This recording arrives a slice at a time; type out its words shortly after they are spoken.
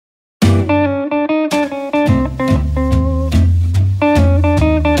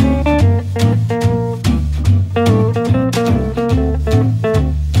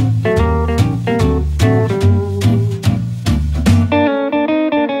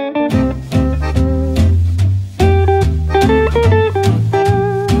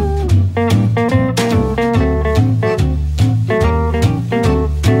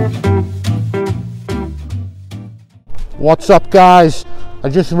What's up, guys? I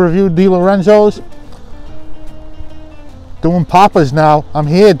just reviewed Di Lorenzo's. Doing Papa's now. I'm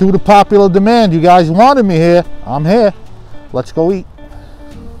here due to popular demand. You guys wanted me here. I'm here. Let's go eat.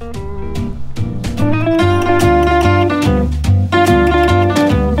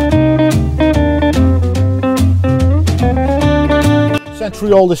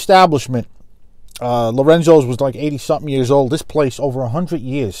 Century-old establishment. Lorenzo's was like 80-something years old. This place, over 100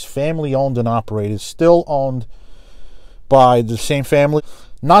 years, family-owned and operated, still owned by the same family.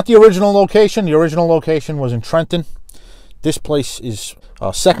 Not the original location. The original location was in Trenton. This place is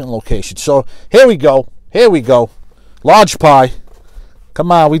a second location. So here we go. Here we go. Large pie. Come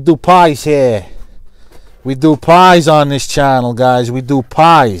on, we do pies here. We do pies on this channel, guys. We do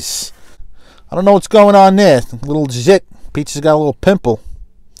pies. I don't know what's going on there. A little zit. Pizza's got a little pimple.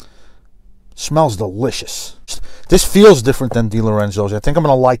 Smells delicious. This feels different than Di Lorenzo's. I think I'm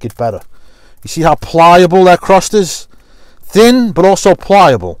going to like it better. You see how pliable that crust is? Thin, but also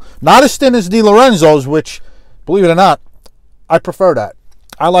pliable. Not as thin as Di Lorenzo's, which, believe it or not, I prefer that.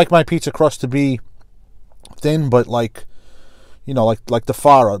 I like my pizza crust to be thin, but like, you know, like the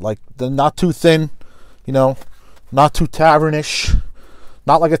Farah. Like, not too thin, you know, not too tavernish.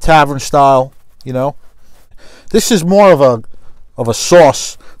 Not like a tavern style, you know. This is more of a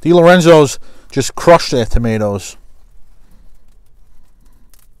sauce. Di Lorenzo's just crushed their tomatoes.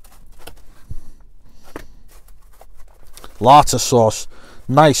 Lots of sauce.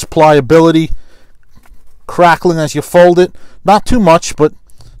 Nice pliability. Crackling as you fold it. Not too much, but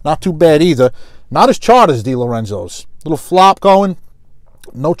not too bad either. Not as charred as Di Lorenzo's. Little flop going.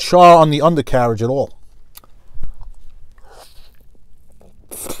 No char on the undercarriage at all.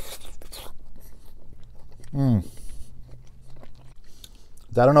 Is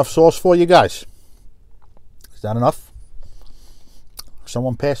that enough sauce for you guys? Is that enough?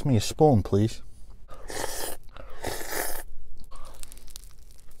 Someone pass me a spoon, please.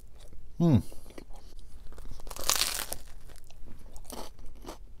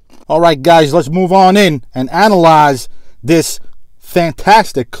 Alright, guys, let's move on in and analyze this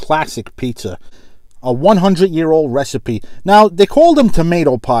fantastic classic pizza. A 100-year-old recipe. Now, they call them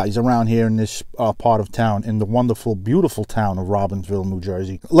tomato pies around here in this part of town, in the wonderful, beautiful town of Robbinsville, New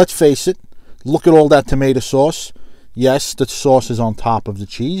Jersey. Let's face it, look at all that tomato sauce. Yes, the sauce is on top of the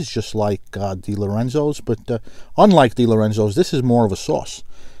cheese, just like Di Lorenzo's, but unlike Di Lorenzo's, this is more of a sauce.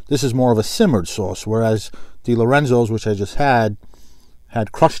 This is more of a simmered sauce, whereas Di Lorenzo's, which I just had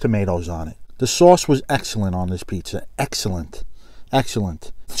crushed tomatoes on it. The sauce was excellent on this pizza. Excellent.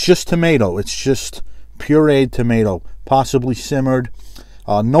 Excellent. It's just tomato. It's just pureed tomato, possibly simmered.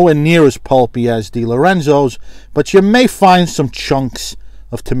 Nowhere near as pulpy as Di Lorenzo's, but you may find some chunks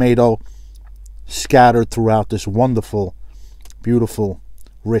of tomato scattered throughout this wonderful, beautiful,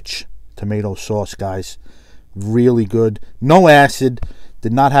 rich tomato sauce, guys. Really good. No acid.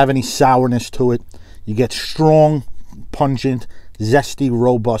 Did not have any sourness to it. You get strong, pungent, zesty,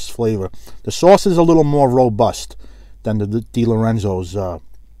 robust flavor. The sauce is a little more robust than the Di Lorenzo's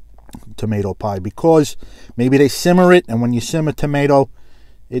tomato pie, because maybe they simmer it, and when you simmer tomato,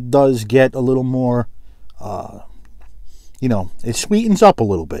 it does get a little more, you know, it sweetens up a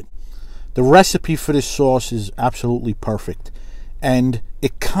little bit. The recipe for this sauce is absolutely perfect, and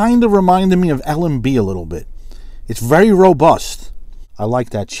it kind of reminded me of L&B a little bit. It's very robust. I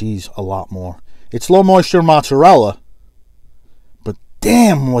like that cheese a lot more. It's low moisture mozzarella, but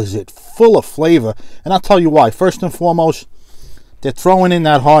damn was it full of flavor. And I'll tell you why. First and foremost, they're throwing in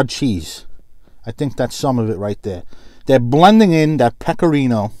that hard cheese. I think that's some of it right there. They're blending in that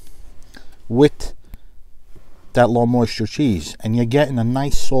pecorino with that low moisture cheese, and you're getting a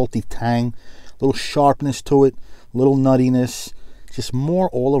nice salty tang, little sharpness to it, little nuttiness, just more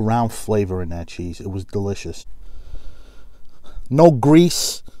all around flavor in that cheese. It was delicious. No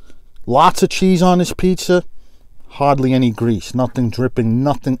grease. Lots of cheese on this pizza. Hardly any grease. Nothing dripping.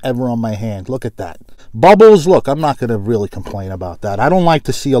 Nothing ever on my hand. Look at that. Bubbles. Look, I'm not going to really complain about that. I don't like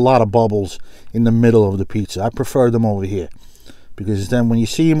to see a lot of bubbles in the middle of the pizza. I prefer them over here, because then when you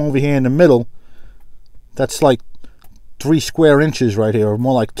see them over here in the middle, that's like 3 square inches right here, or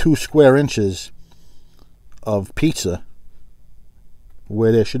more like 2 square inches of pizza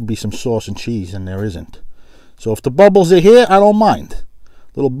where there should be some sauce and cheese, and there isn't. So if the bubbles are here, I don't mind.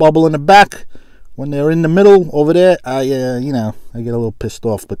 Little bubble in the back. When they're in the middle over there, you know, I get a little pissed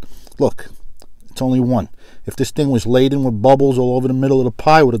off. But look, it's only one. If this thing was laden with bubbles all over the middle of the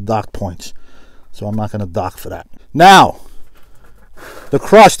pie, I would have docked points. So I'm not going to dock for that. Now, the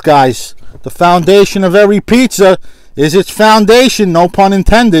crust, guys. The foundation of every pizza is its foundation, no pun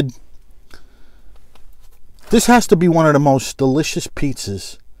intended. This has to be one of the most delicious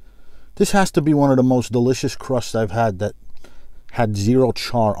pizzas. This has to be one of the most delicious crusts I've had that had zero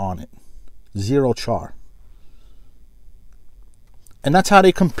char on it. Zero char. And that's how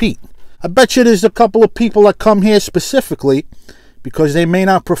they compete. I bet you there's a couple of people that come here specifically because they may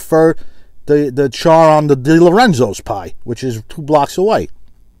not prefer the char on the Di Lorenzo's pie, which is 2 blocks away.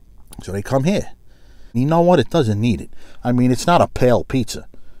 So they come here. You know what? It doesn't need it. I mean, it's not a pale pizza.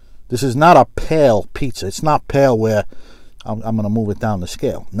 This is not a pale pizza. It's not pale where I'm going to move it down the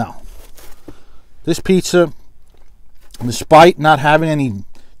scale. No. This pizza, despite not having any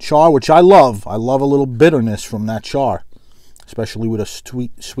char, which I love a little bitterness from that char, especially with a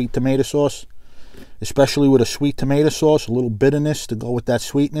sweet tomato sauce. Especially with a sweet tomato sauce, a little bitterness to go with that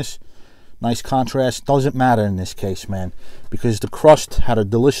sweetness. Nice contrast. Doesn't matter in this case, man, because the crust had a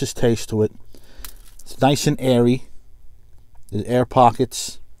delicious taste to it. It's nice and airy. There's air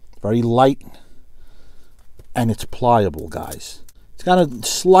pockets. Very light. And it's pliable, guys. It's got a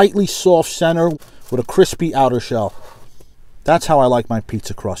slightly soft center with a crispy outer shell. That's how I like my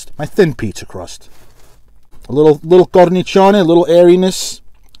pizza crust. My thin pizza crust. A little cornicione, a little airiness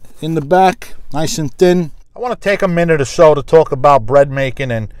in the back. Nice and thin. I want to take a minute or so to talk about bread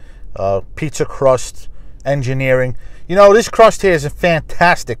making and pizza crust engineering. You know, this crust here is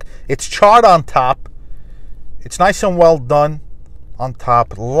fantastic. It's charred on top. It's nice and well done on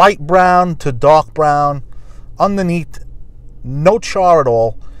top. Light brown to dark brown. Underneath, no char at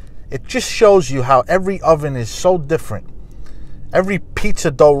all. It just shows you how every oven is so different. Every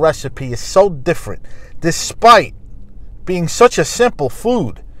pizza dough recipe is so different. Despite being such a simple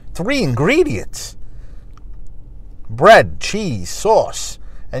food. 3 ingredients. Bread, cheese, sauce.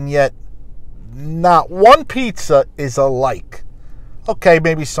 And yet, not one pizza is alike. Okay,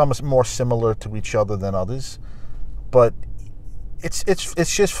 maybe some is more similar to each other than others. But it's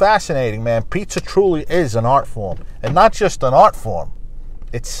just fascinating, man. Pizza truly is an art form. And not just an art form.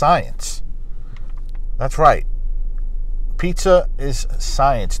 It's science. That's right. Pizza is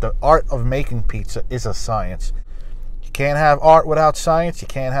science. The art of making pizza is a science. You can't have art without science. You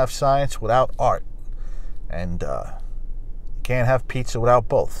can't have science without art. And you can't have pizza without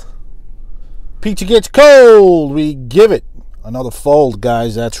both. Pizza gets cold. We give it another fold,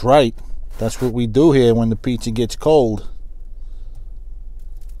 guys. That's right. That's what we do here when the pizza gets cold.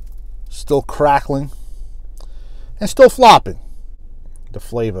 Still crackling. And still flopping. The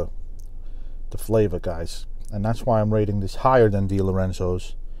flavor, guys. And that's why I'm rating this higher than Di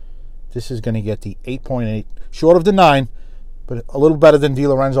Lorenzo's. This is going to get the 8.8, short of the 9, but a little better than Di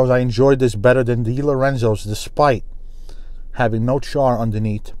Lorenzo's. I enjoyed this better than Di Lorenzo's, despite having no char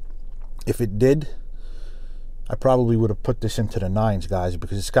underneath. If it did, I probably would have put this into the 9s, guys,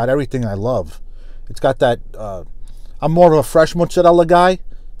 because it's got everything I love. It's got that, I'm more of a fresh mozzarella guy.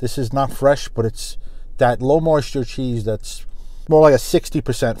 This is not fresh, but it's that low moisture cheese that's more like a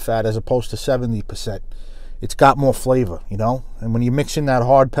 60% fat as opposed to 70%. It's got more flavor, you know? And when you mix in that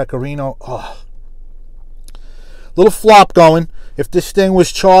hard pecorino, oh. Little flop going. If this thing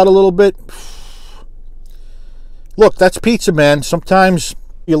was charred a little bit. Look, that's pizza, man. Sometimes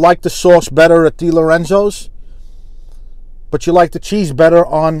you like the sauce better at Di Lorenzo's, but you like the cheese better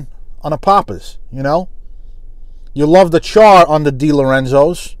on a Papa's, you know? You love the char on the Di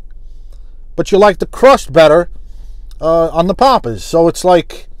Lorenzo's, but you like the crust better on the Papa's. So it's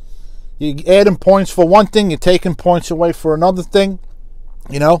like you're adding points for one thing, you're taking points away for another thing,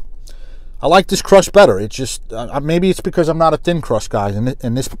 you know? I like this crust better. It's just, maybe it's because I'm not a thin crust guy,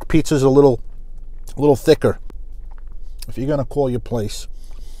 and this pizza's a little thicker. If you're going to call your place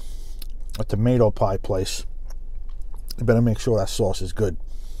a tomato pie place, you better make sure that sauce is good.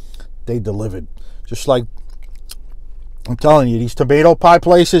 They delivered. Just like, I'm telling you, these tomato pie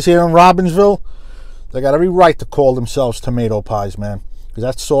places here in Robbinsville, they got every right to call themselves tomato pies, man. Because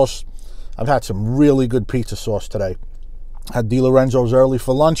that sauce, I've had some really good pizza sauce today. Had Di Lorenzo's early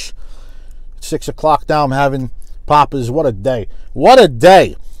for lunch. 6 o'clock now, I'm having Papa's. What a day. What a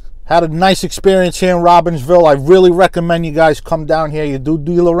day. Had a nice experience here in Robbinsville. I really recommend you guys come down here. You do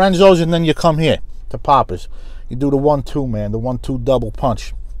Di Lorenzo's and then you come here to Papa's. You do the 1-2, man. The 1-2 double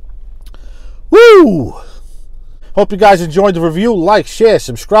punch. Woo! Hope you guys enjoyed the review. Like, share,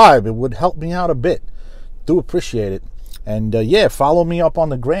 subscribe. It would help me out a bit. Do appreciate it. And yeah, follow me up on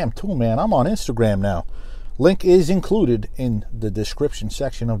the gram too, man. I'm on Instagram now. Link is included in the description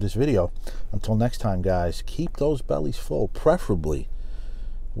section of this video. Until next time, guys, keep those bellies full, preferably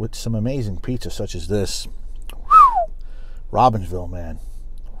with some amazing pizza such as this. Whew. Robbinsville, man.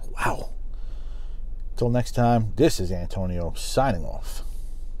 Wow. Until next time, this is Antonio signing off.